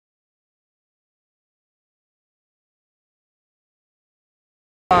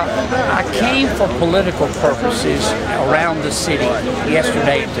I came for political purposes around the city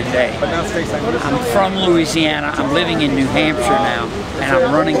yesterday and today. I'm from Louisiana. I'm living in New Hampshire now, and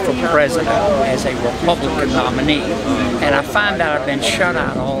I'm running for president as a Republican nominee. And I find out I've been shut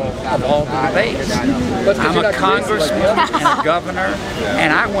out of all the debates. I'm a congressman and a governor,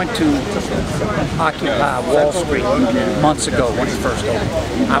 and I went to Occupy Wall Street months ago when it first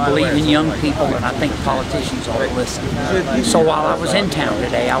opened. I believe in young people, and I think politicians ought to listen. So while I was in town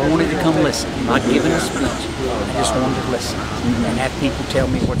today, I wanted to come listen. I'm not giving a speech. I just wanted to listen and have people tell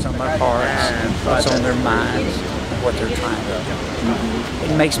me what's on their hearts, what's on their minds, and what they're trying to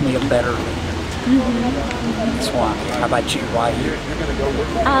do. It makes me a better leader. That's why. How about you? Why here?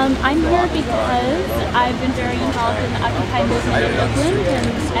 I'm here because I've been very involved in the Occupy movement in Oakland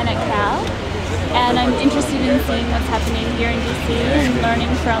and at Cal. And I'm interested in seeing what's happening here in DC and learning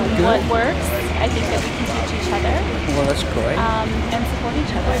from what works. I think that we can teach each other. Well, that's great. And support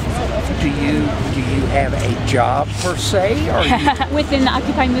each other. Do you have a job per se, or within the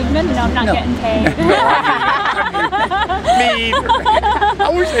Occupy movement? No, I'm not getting paid. Me either. I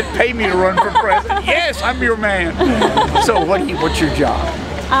wish they'd pay me to run for president. Yes, I'm your man. So what's your job?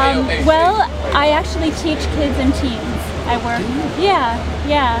 Well, I actually teach kids and teens. I work,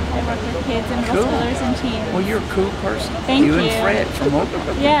 I work with kids and middle schoolers and teens. Well, you're a cool person. Thank you. You and Fred from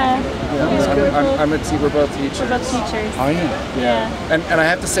Oakland. Yeah. We're both teachers. We're both teachers. Oh yeah. Yeah. And I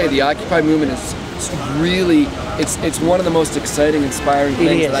have to say, the Occupy movement is really, it's one of the most exciting, inspiring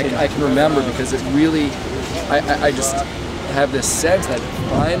things that I can remember, because it really, I just have this sense that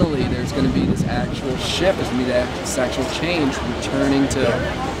finally there's going to be this actual shift, there's going to be this actual change, returning to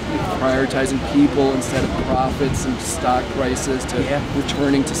prioritizing people instead of profits and stock prices, to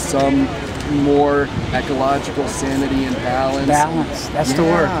returning to some more ecological sanity and balance. Balance, that's the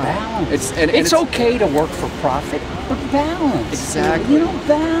word, balance. It's okay to work for profit, but balance. Exactly. You know,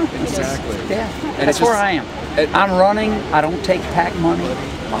 balance. Exactly. Yeah, and that's where I am. I'm running, I don't take PAC money,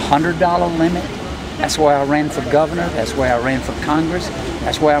 $100 limit. That's why I ran for governor, that's why I ran for Congress,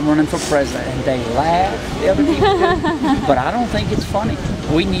 that's why I'm running for president. And they laugh, the other people do, but I don't think it's funny.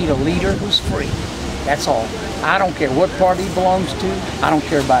 We need a leader who's free, that's all. I don't care what party he belongs to, I don't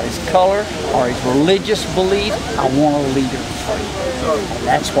care about his color or his religious belief, I want a leader who's free. And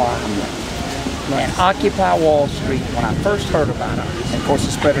that's why I'm running. And Occupy Wall Street, when I first heard about it, and of course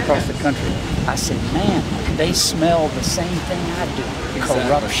it's spread across the country, I said, man, they smell the same thing I do,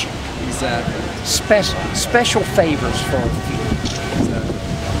 corruption. Exactly. Special favors for a few. Exactly.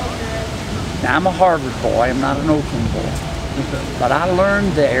 Now, I'm a Harvard boy, I'm not an Oakland boy. But I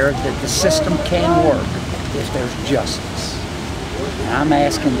learned there that the system can work if there's justice. And I'm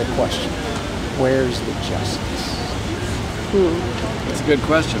asking the question, where's the justice? That's a good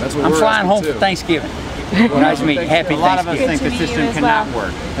question. That's what I'm we're flying home too. for Thanksgiving. Nice meeting. Happy Thanksgiving. A lot of us think the system cannot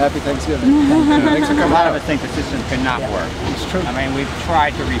work. Happy Thanksgiving. Thanks for A coming lot out. of us think the system cannot work. It's true. I mean, we've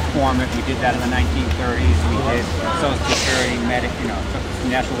tried to reform it. We did that in the 1930s. We did Social Security,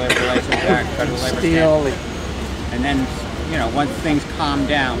 National Labor Relations Act, Federal Labor Standards. And then, once things calmed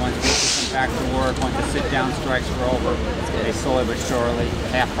down, once we went back to work, once the sit-down strikes were over, they slowly but surely,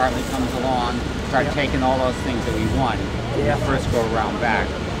 half-heartedly comes along, start taking all those things that we won. The first go around back.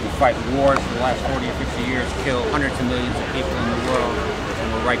 Fight wars for the last 40 or 50 years, kill hundreds of millions of people in the world, and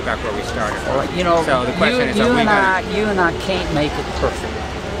we're right back where we started. Well, so the question is, you and I can't make it perfect,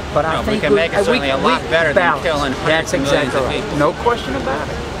 but I think we can make it certainly a lot better than killing hundreds of millions of people. No question about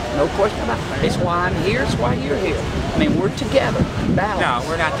it. No question about it. It's why I'm here. It's why you're here. I mean, we're together. Balance. No,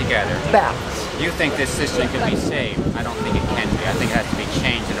 we're not together. Balance. You think this system can be saved? I don't think it can be. I think it has to be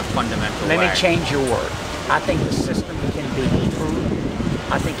changed in a fundamental way. Let me change your word. I think the system can be improved.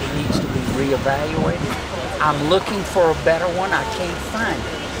 I think it needs to be reevaluated. I'm looking for a better one. I can't find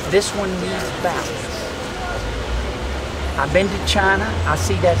it. This one needs balance. I've been to China. I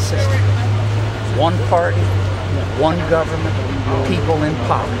see that system. One party, one government, people in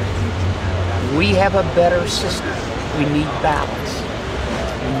power. We have a better system. We need balance.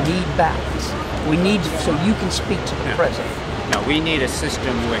 We need balance. We need, so you can speak to the president. No, we need a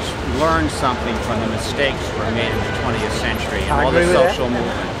system which learns something from the mistakes that were made in the 20th century and all the social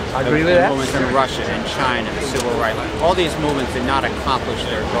movements. I agree with that. The movements in Russia and China, the civil rights. All these movements did not accomplish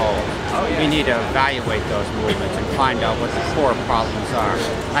their goals. We need to evaluate those movements and find out what the core problems are.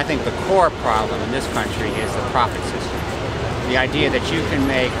 I think the core problem in this country is the profit system. The idea that you can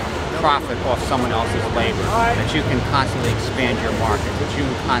make profit off someone else's labor, that you can constantly expand your market, that you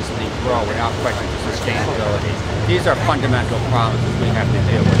can constantly grow without question to sustainability. These are fundamental problems that we have to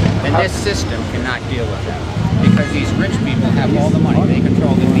deal with. And this system cannot deal with them. Because these rich people have all the money. They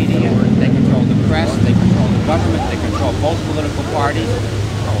control the media, they control the press, they control the government, they control both political parties.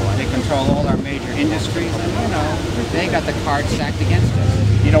 control all our major industries, and you know, they got the cards stacked against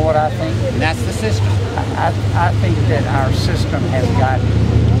us. You know what I think? And that's the system. I think that our system has gotten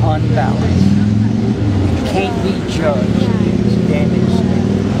unbalanced. It can't be judged as damaged.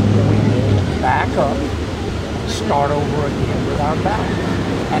 We need to back up and start over again with our balance.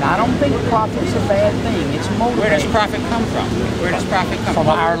 And I don't think profit's a bad thing. It's motivating. Where does profit come from? Where does profit come from? From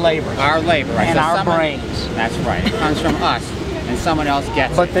our labor. Our labor, right? And so our brains. That's right. It comes from us, and someone else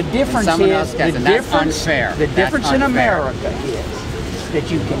gets it. But the difference is, that's unfair. The difference in America is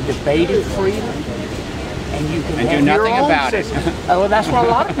that you can debate it freely, and you can have do nothing your own about system. it. Well, that's what a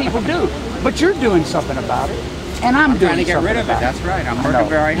lot of people do. But you're doing something about it. And I'm trying to get rid of it. That's right. I'm working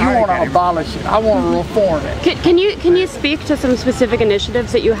very hard. You want to abolish it. I want to reform it. Can you speak to some specific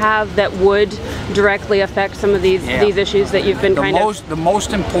initiatives that you have that would directly affect some of these issues that you've been The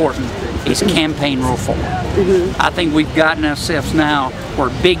most important is campaign reform. I think we've gotten ourselves now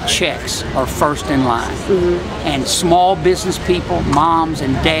where big checks are first in line. And small business people, moms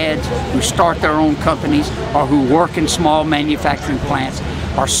and dads who start their own companies or who work in small manufacturing plants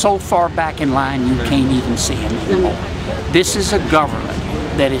are so far back in line you can't even see them anymore. This is a government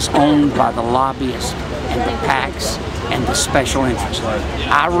that is owned by the lobbyists and the PACs and the special interests.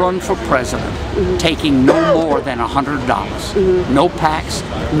 I run for president taking no more than $100. No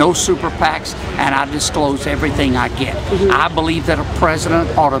PACs, no super PACs, and I disclose everything I get. I believe that a president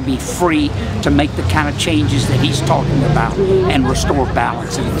ought to be free to make the kind of changes that he's talking about and restore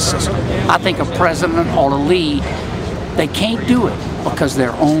balance in the system. I think a president ought to lead. They can't do it because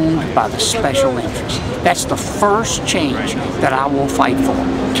they're owned by the special interests. That's the first change that I will fight for,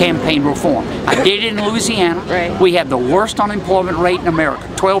 campaign reform. I did it in Louisiana. Right. We have the worst unemployment rate in America,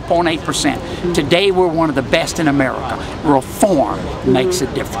 12.8%. Today we're one of the best in America. Reform makes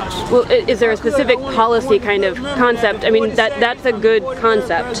a difference. Well, is there a specific policy kind of concept? I mean, that's a good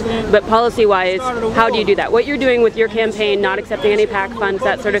concept, but policy-wise, how do you do that? What you're doing with your campaign, not accepting any PAC funds,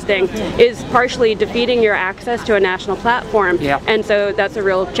 that sort of thing, is partially defeating your access to a national platform. And so that's a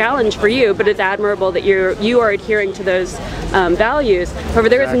real challenge for you, but it's admirable that you are adhering to those values. However,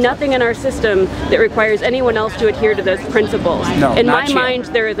 there is nothing in our system that requires anyone else to adhere to those principles. No, in my mind,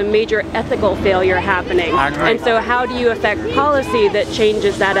 there is a major ethical failure happening. I agree. And so how do you affect policy that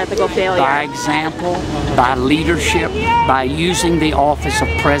changes that ethical failure? By example, by leadership, by using the office of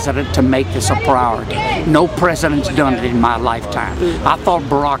president to make this a priority. No president's done it in my lifetime. I thought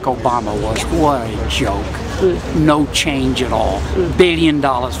Barack Obama was. What a joke. No change at all. $1 billion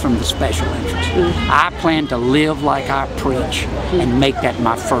from the special interests. I plan to live like I preach and make that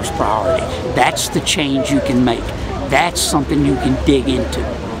my first priority. That's the change you can make. That's something you can dig into.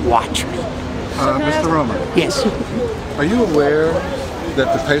 Watch me. Mr. Roemer. Yes. Are you aware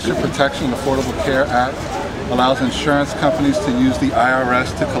that the Patient Protection and Affordable Care Act allows insurance companies to use the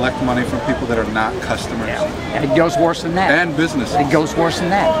IRS to collect money from people that are not customers? And it goes worse than that. And businesses. It goes worse than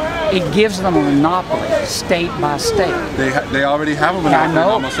that. It gives them a monopoly, state by state. They already have a monopoly in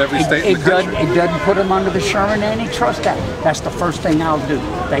almost every state in the country. It doesn't put them under the Sherman Antitrust Act. That's the first thing I'll do.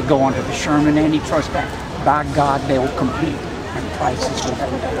 They go under the Sherman Antitrust Act. By God, they'll compete. And prices will go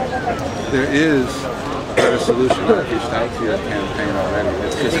down. There is a solution. I've reached out to your campaign already.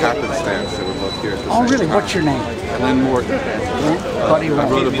 It's just happenstance that we're both here at the same really? time. What's your name? Glenn Morton. Buddy I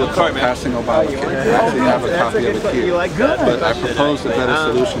wrote a Roemer. book called Passing Obamacare. I actually have a copy of it here. But I propose a better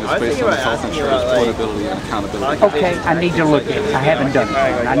solution that's based on health insurance, portability, and accountability. Okay, I need to look at it. I haven't done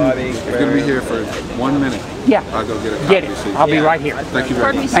it. You're going to be here for 1 minute. Yeah. I'll go get a copy. Get it. I'll be right here. Thank you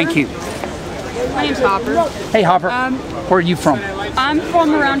very much. Thank you. My name's Hopper. Hey, Hopper. Where are you from? I'm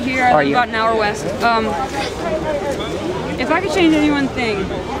from around here. I live about an hour west. If I could change any one thing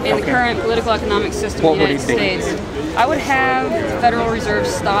in the current political economic system of the United States, I would have the Federal Reserve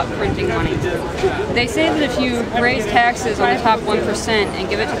stop printing money. They say that if you raise taxes on the top 1% and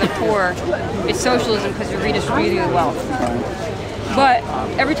give it to the poor, it's socialism because you're redistributing the wealth. But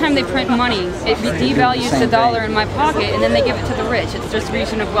every time they print money, it devalues the dollar in my pocket, and then they give it to the rich. It's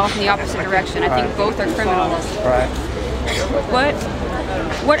distribution of wealth in the opposite direction. I think both are criminal.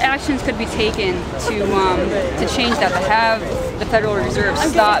 What actions could be taken to change that, to have the Federal Reserve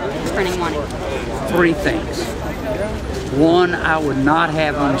stop printing money? 3 things. One, I would not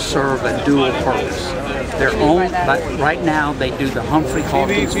have them serve a dual purpose. They're owned, but right now they do the Humphrey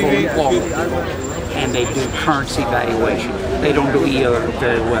Hawkins full employment, and they do currency valuation. They don't do either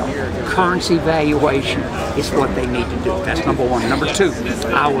very well. Currency valuation is what they need to do. That's number one. Number 2,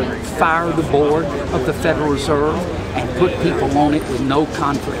 I would fire the board of the Federal Reserve and put people on it with no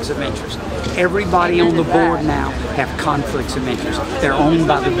conflicts of interest. Everybody on the board now have conflicts of interest. They're owned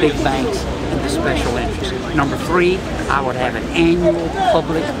by the big banks and the special interests. Number 3, I would have an annual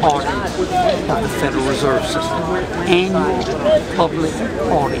public audit of the Federal Reserve System. Annual public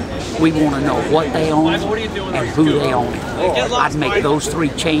audit. We want to know what they own and who they own it. I'd make those 3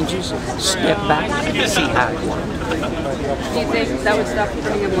 changes, step back, and see how it works. Do you think that would stop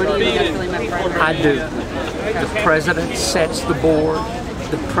printing of money indefinitely, McPherson? I do. The president sets the board.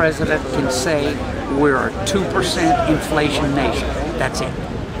 The president can say we're a 2% inflation nation. That's it.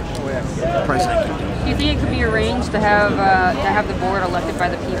 The president can do it. Do you think it could be arranged to have the board elected by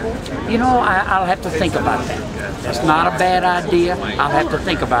the people? You know, I'll have to think about that. That's not a bad idea. I'll have to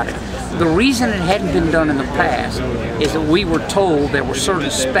think about it. The reason it hadn't been done in the past is that we were told there were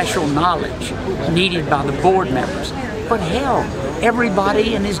certain special knowledge needed by the board members. But hell,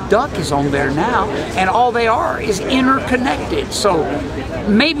 everybody and his duck is on there now, and all they are is interconnected. So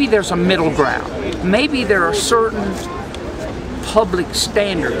maybe there's a middle ground. Maybe there are certain public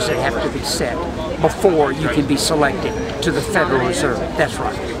standards that have to be set before you can be selected to the Federal Reserve. That's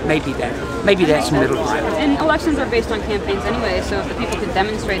right. Maybe that's middle ground. And elections are based on campaigns anyway, so if the people could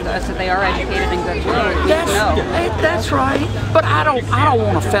demonstrate to us that they are educated and good voters, we know. That's right. But I don't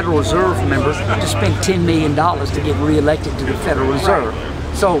want a Federal Reserve member to spend $10 million to get reelected to the Federal Reserve.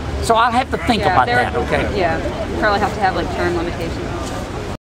 So I'll have to think about that, okay? Yeah, probably have to have like term limitations.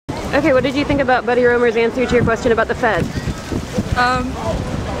 Okay, what did you think about Buddy Roemer's answer to your question about the Fed?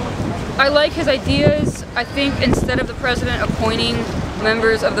 I like his ideas. I think instead of the president appointing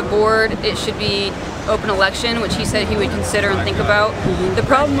members of the board, it should be open election, which he said he would consider and think about. The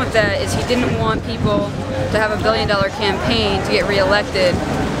problem with that is he didn't want people to have $1 billion campaign to get reelected.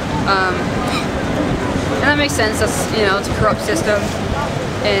 And that makes sense. That's, you know, it's a corrupt system.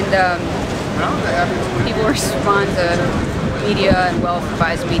 And people respond to media and wealth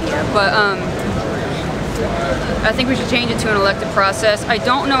buys media. But I think we should change it to an elected process. I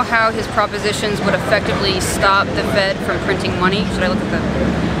don't know how his propositions would effectively stop the Fed from printing money. Should I look at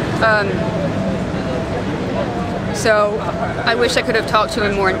that? So I wish I could have talked to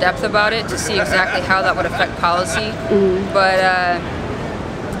him more in depth about it to see exactly how that would affect policy. But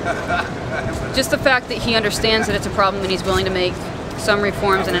just the fact that he understands that it's a problem and he's willing to make some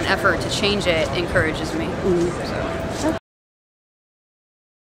reforms in an effort to change it encourages me. So.